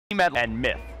and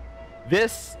myth.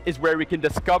 This is where we can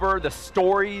discover the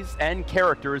stories and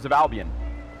characters of Albion.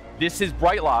 This is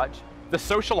Bright Lodge, the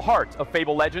social heart of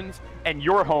Fable Legends, and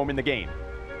your home in the game.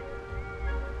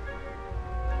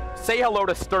 Say hello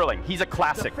to Sterling. He's a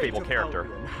classic Fable character.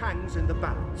 Albion hangs in the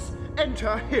balance.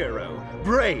 Enter hero,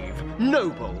 brave,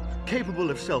 noble, capable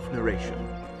of self-narration.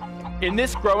 In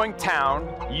this growing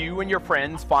town, you and your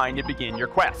friends find and begin your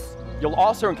quests. You'll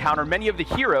also encounter many of the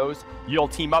heroes you'll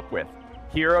team up with.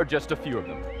 Here are just a few of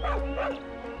them.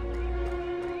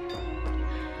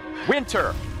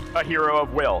 Winter, a hero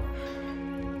of will.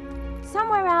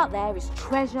 Somewhere out there is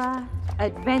treasure,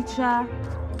 adventure,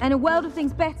 and a world of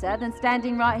things better than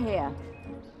standing right here.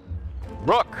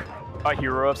 Rook, a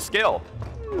hero of skill.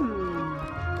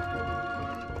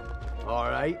 All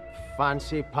right,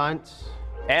 fancy pants.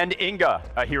 And Inga,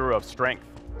 a hero of strength.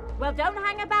 Well, don't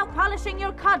hang about polishing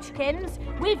your codgkins.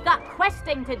 We've got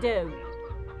questing to do.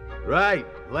 Right,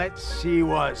 let's see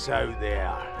what's out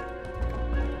there.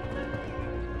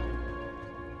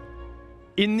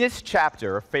 In this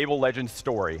chapter of Fable Legends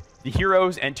story, the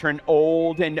heroes enter an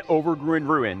old and overgrown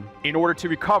ruin in order to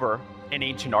recover an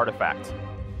ancient artifact.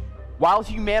 While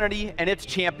humanity and its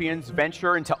champions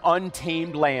venture into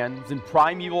untamed lands and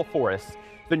primeval forests,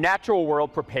 the natural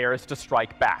world prepares to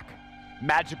strike back.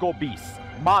 Magical beasts,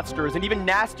 monsters, and even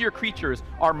nastier creatures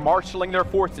are marshaling their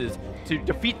forces to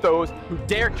defeat those who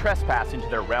dare trespass into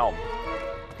their realm.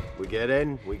 We get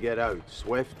in, we get out,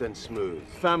 swift and smooth.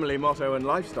 Family motto and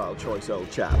lifestyle choice, old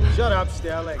chap. Shut up,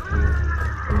 Sterling.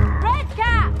 Red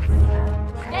Caps!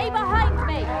 Stay behind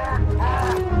me!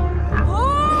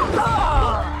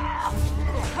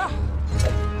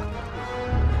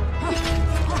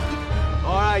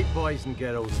 All right, boys and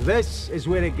girls, this is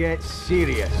where it gets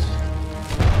serious.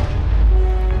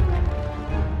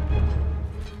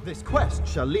 This quest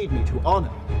shall lead me to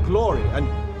honor, glory, and,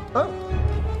 oh,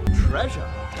 treasure.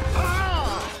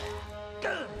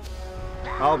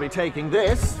 I'll be taking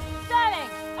this. Sterling,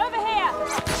 over here!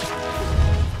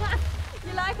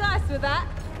 You like us with that?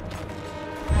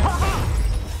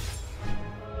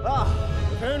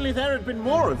 Ah, if only there had been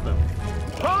more of them.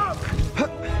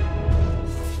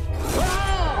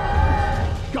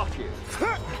 Got you.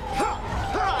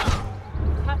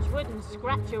 Touch wood and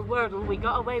scratch your wordle. We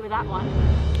got away with that one.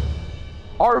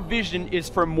 Our vision is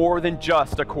for more than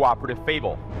just a cooperative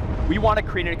Fable. We want to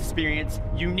create an experience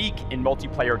unique in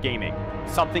multiplayer gaming,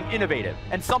 something innovative,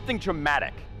 and something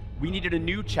dramatic. We needed a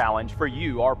new challenge for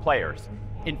you, our players.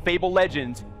 In Fable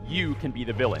Legends, you can be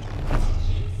the villain.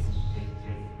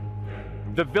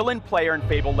 The villain player in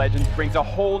Fable Legends brings a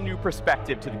whole new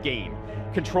perspective to the game,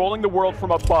 controlling the world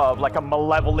from above like a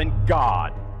malevolent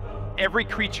god. Every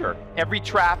creature, every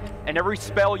trap, and every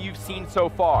spell you've seen so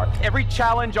far, every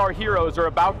challenge our heroes are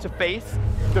about to face,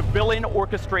 the villain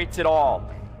orchestrates it all.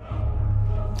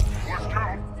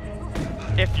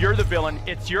 If you're the villain,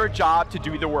 it's your job to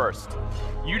do the worst.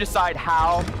 You decide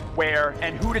how, where,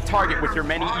 and who to target with your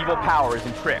many evil powers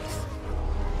and tricks.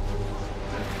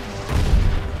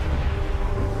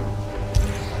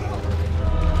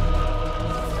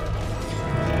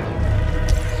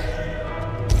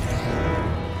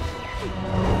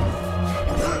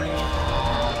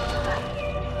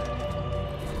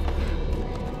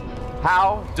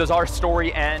 How does our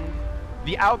story end?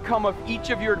 The outcome of each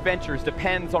of your adventures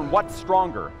depends on what's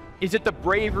stronger. Is it the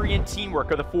bravery and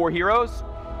teamwork of the four heroes,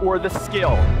 or the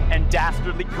skill and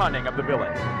dastardly cunning of the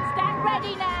villain? Stand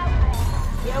ready now!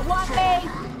 You want me?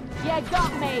 You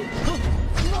got me!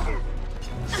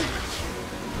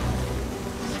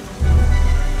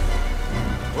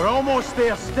 We're almost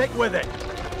there, stick with it.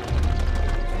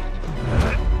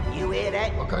 You hear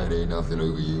that? I can't hear nothing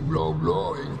over you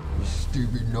blowing, you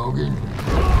stupid noggin.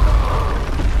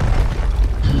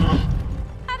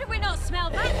 How did we not smell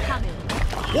that coming?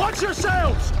 Watch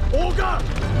yourselves! Olga!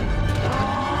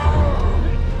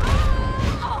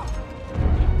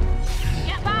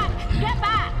 Get back! Get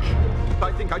back!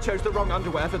 I think I chose the wrong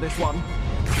underwear for this one.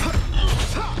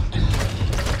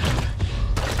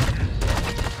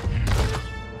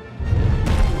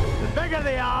 The bigger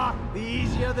they are, the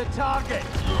easier the target.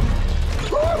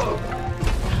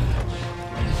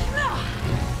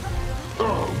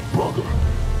 Oh, bugger.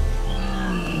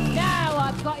 Now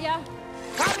I've got ya!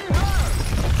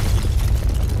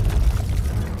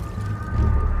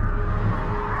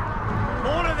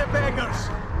 More of the beggars.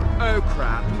 Oh,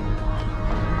 crap.